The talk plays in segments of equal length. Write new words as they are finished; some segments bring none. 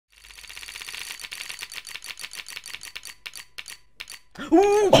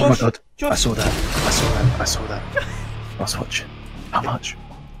Ooh, Oh my god, Josh. I saw that. I saw that. I was watching. How much?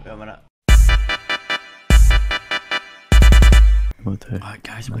 Wait a minute. Will do. Alright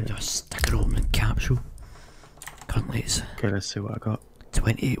guys, I'm gonna stick it open in capsule. Currently it's Okay, let's see what I got.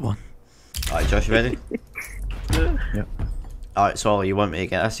 28-1. Alright Josh, you ready? Yep. Alright, so you want me to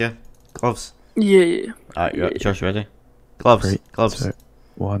get this, yeah? Gloves? Yeah. Alright, Josh, you ready? Gloves, 3, gloves, 2,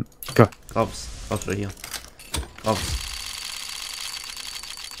 1, go. gloves, gloves right here. Gloves.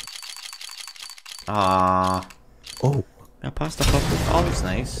 Ah, Oh, I passed the purple. Oh, that's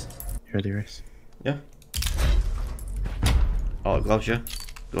nice. you ready, Reese? Yeah. Oh, gloves, yeah.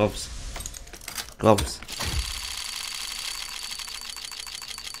 Gloves. Gloves.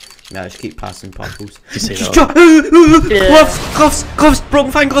 Yeah, just keep passing purples. You see that? Yeah. Gloves! Gloves! Gloves!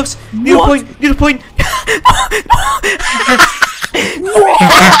 Broken fine gloves! Need a point! Need a point!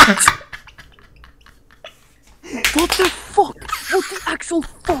 What the fuck? What the actual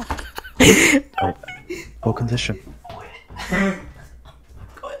fuck? Oh. What condition? What the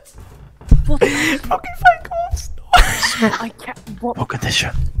Broken fine gloves! I can't. What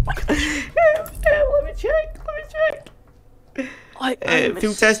condition? What condition? Let me check! Let me check!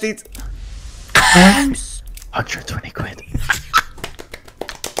 Field tested! 120 quid.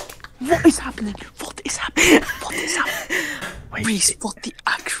 What is happening? What is happening? What is happening? Wait, Reese, what the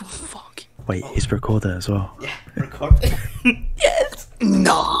actual fuck? wait, he's recording as well. Yeah, record. Yes!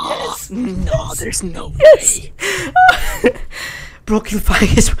 No. Yes. No, there's no Yes! way. Broken fire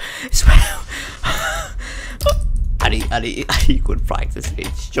as well. I need good practice.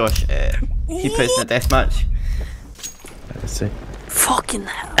 It's Josh. He plays in a deathmatch. Let's see. Fucking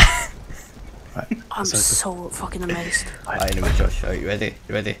hell. Right, I'm so- so fucking amazed. Anyway, Josh, are you ready?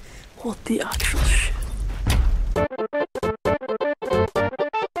 You ready? What the actual shit?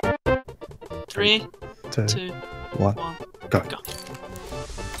 3, 2, 2, 1, 1. go. Go.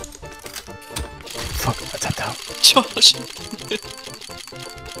 Fuck, I tapped out. Josh.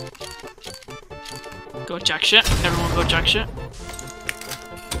 Go jack shit. Everyone go jack shit.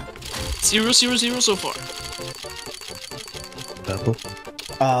 0, 0, 0 so far. Purple.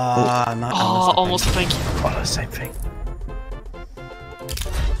 Ah, man. Oh, almost a pink. Oh, same thing.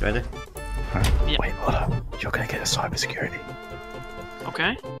 Ready? Right. Yeah. Wait, hold up. You're gonna get a cyber security.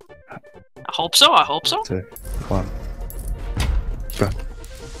 Okay. I hope so, I hope so. 2, 1, go.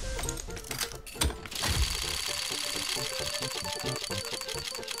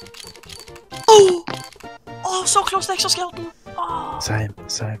 Oh! Oh, so close to exoskeleton. Oh, Same.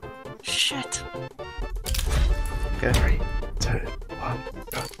 shit. Okay. 3, 2, 1,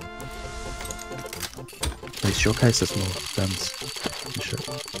 go. At least your case is more dense. You should.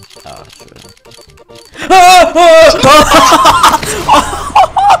 Ah, sure.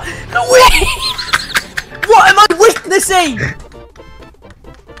 Wait! What am I witnessing?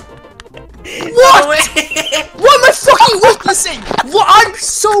 What? What am I fucking witnessing? What? I'm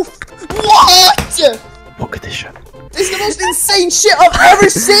so. What? What condition? This is the most insane shit I've ever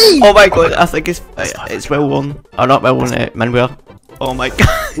seen. Oh my god, I think it's well worn. Or not well worn, menwear. Oh my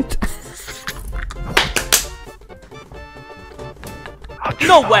god.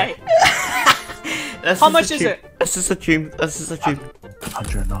 No way. How much is it? This is a tube. This is a tube.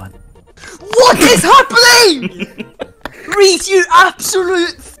 109. What is happening? Reese, you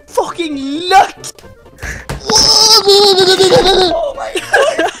absolute fucking luck. Oh my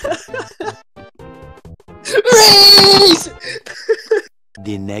god. Reese.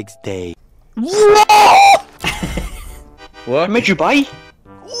 The next day. What? What? Made you buy?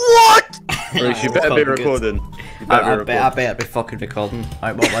 What? Reece, you better be recording. You better be I recording. better be fucking recording.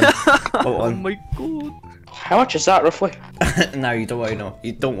 Alright, what one? What Oh one? my god. How much is that roughly? No, you don't want to know.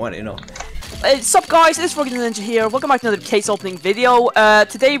 You don't want to know. Sup guys, it's FroggyTheNinja here. Welcome back to another case opening video.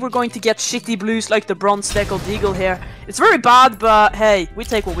 Today we're going to get shitty blues like the bronze speckled eagle here. It's very bad, but hey, we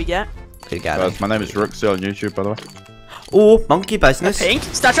take what we get. Good guy. Guys, my name is Rooksy on YouTube, by the way. Oh, monkey business. Pink,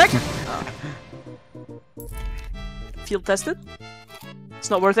 Star Trek. Field tested. It's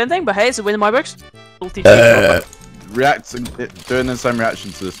not worth anything, but hey, it's a win in my books. We'll teach you. Doing the same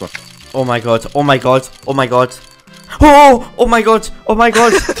reaction to this one. Oh my god. Oh my god. Oh my god. Oh! Oh my god. Oh my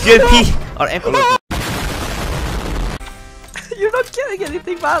god. UMP or MP. You're not getting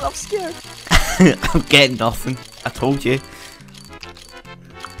anything, man. I'm scared. I'm getting nothing. I told you.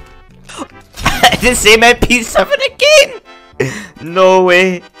 The same MP7 again. No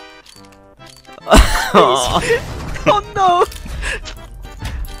way. Oh, Oh no.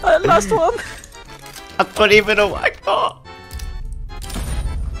 Last one. I don't even know what I got.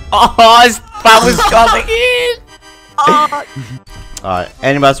 Oh, that was gone again. Alright,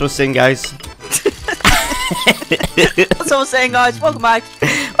 anyways, we'll sing, guys. That's what I'm saying, guys. Welcome back.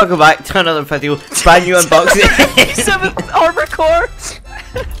 Welcome back to another video. Brand new unboxing. 7th armor core.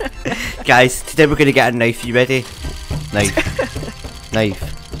 Guys, today we're gonna get a knife. You ready? Knife.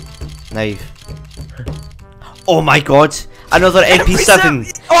 Knife. Knife. Oh my god! Another MP7.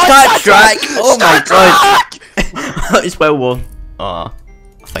 Star Trek. Oh my god! It's well worn. Oh,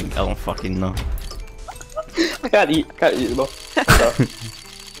 I think I don't fucking know. I can't eat them all.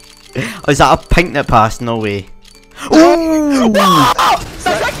 Oh, is that a pink that passed? No way. Ooh!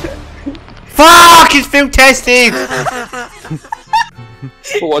 Fuck! It's field tested!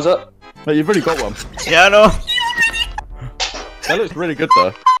 What was it? Well, you've already got one. Yeah, I know. That looks really good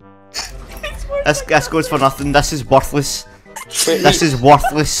though. This goes for nothing. This is worthless. Wait, This is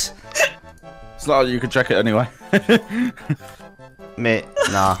worthless. It's not like you can check it anyway. Mate,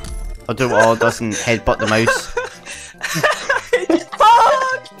 nah. I'll do what all doesn't headbutt the mouse.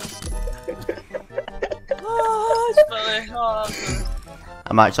 Fuck! Oh, it's funny. Oh, that's funny.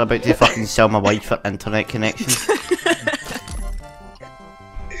 I'm actually about to fucking sell my wife for internet connection.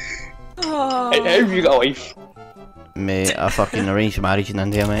 Oh. how have you got a wife? Mate, I fucking arranged a marriage in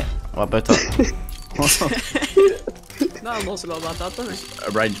India, mate. What about it? No, I'm also about that, don't I?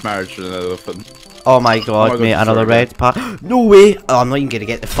 Arranged marriage and another thing. Oh my god, God, mate, it's another very red part. No way! Oh, I'm not even gonna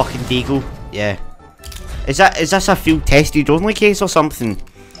get the fucking deagle. Yeah. Is this a field tested only case or something?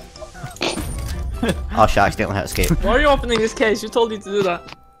 Oh shit, I accidentally hit escape. Why are you opening this case? You told me to do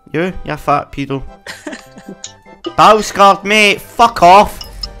that. You fat pedo. Battle scarred, mate, fuck off!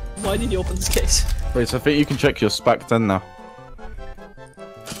 Why did you open this case? Wait, so I think you can check your spec in now.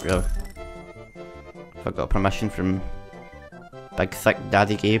 Really? If I got permission from Big Thick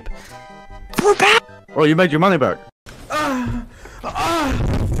Daddy Gabe. Oh, you made your money back.